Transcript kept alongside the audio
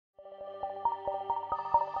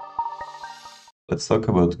Let's talk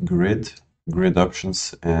about grid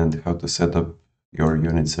options, and how to set up your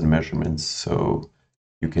units and measurements so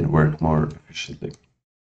you can work more efficiently.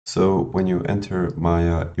 So when you enter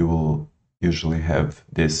Maya, you will usually have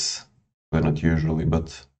this, well, not usually,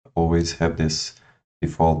 but always have this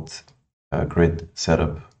default grid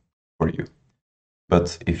setup for you.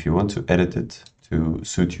 But if you want to edit it to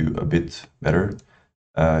suit you a bit better,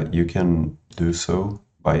 you can do so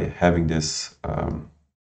by having this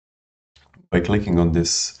by clicking on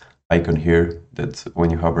this icon here that when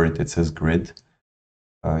you hover it, it says grid.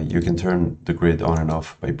 You can turn the grid on and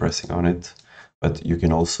off by pressing on it, but you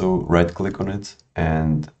can also right click on it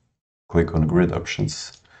and click on grid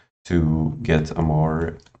options to get a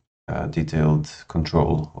more detailed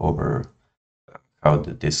control over how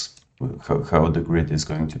the grid is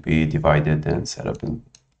going to be divided and set up and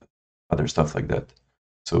other stuff like that.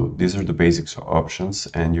 So these are the basic options,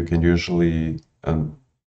 and you can usually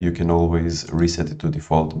you can always reset it to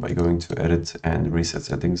default by going to edit and reset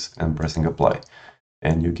settings and pressing apply,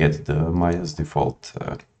 and you get the Maya's default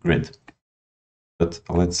grid. But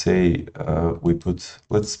let's say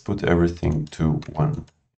let's put everything to 1.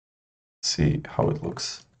 See how it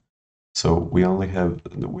looks. So we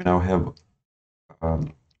now have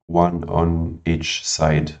 1 on each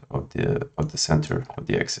side of the center of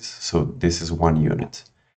the axis. So this is 1 unit,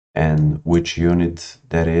 and which unit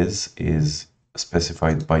that is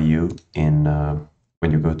specified by you in when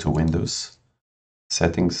you go to Windows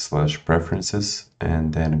settings / preferences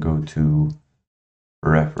and then go to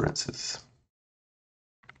references.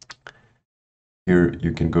 Here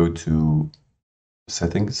you can go to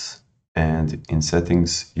settings, and in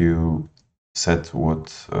settings you set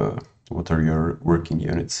what are your working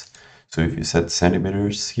units. So if you set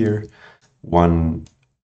centimeters here, 1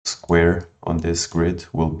 square on this grid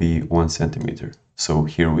will be 1 centimeter. So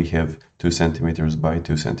here we have 2 centimeters by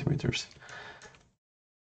 2 centimeters.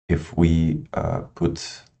 If we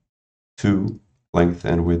put 2 length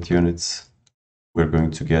and width units, we're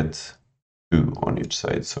going to get 2 on each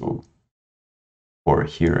side. So 4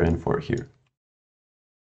 here and 4 here.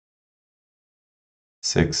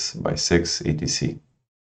 6 by 6 etc.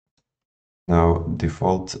 Now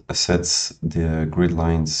default sets the grid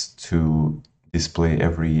lines to display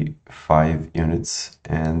every 5 units,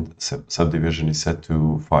 and subdivision is set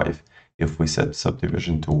to 5. If we set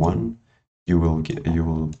subdivision to 1, you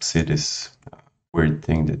will see this weird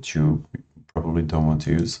thing that you probably don't want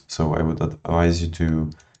to use. So I would advise you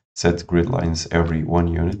to set grid lines every 1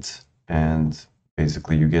 unit, and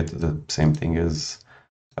basically you get the same thing as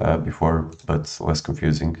before, but less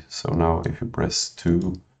confusing. So now if you press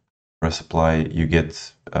 2, press apply, you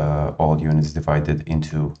get all units divided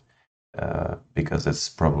into, because that's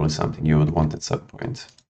probably something you would want at some point.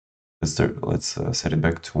 Let's set it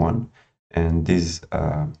back to 1. And these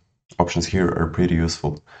options here are pretty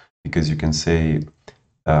useful, because you can say,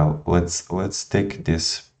 let's take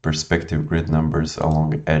this perspective grid numbers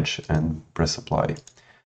along edge and press apply.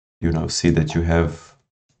 See that you have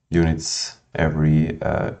units every,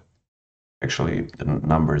 actually the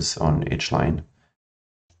numbers on each line.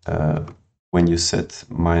 When you set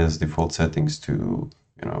Maya's default settings to,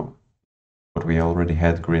 what we already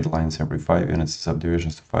had, grid lines every 5 units,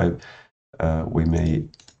 subdivisions to 5, we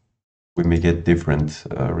may get different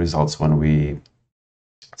results when we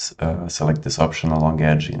select this option along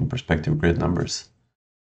edge in perspective grid numbers,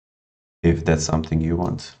 if that's something you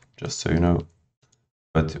want, just so you know.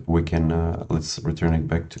 But we can let's return it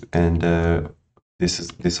back to, and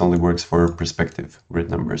this only works for perspective grid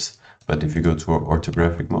numbers. But if you go to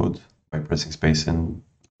orthographic mode by pressing space and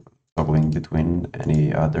toggling between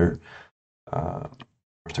any other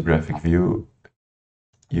orthographic view,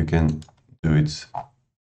 you can do it.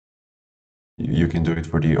 You can do it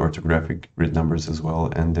for the orthographic grid numbers as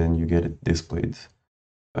well, and then you get it displayed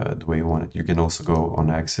the way you want it. You can also go on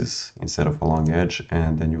axis instead of along edge,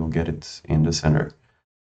 and then you will get it in the center,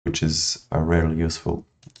 which is rarely useful.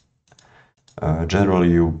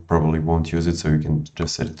 Generally, you probably won't use it, so you can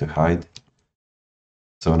just set it to hide.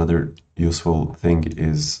 So another useful thing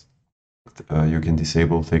is you can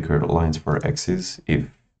disable thicker lines for axes if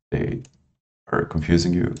they are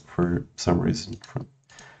confusing you for some reason.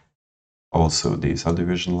 Also the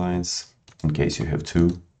subdivision lines, in case you have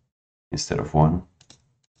 2 instead of 1.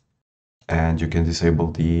 And you can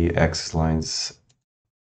disable the axis lines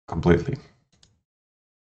completely.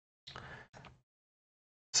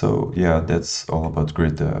 So yeah, that's all about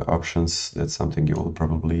grid options. That's something you will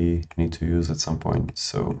probably need to use at some point.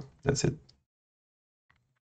 So that's it.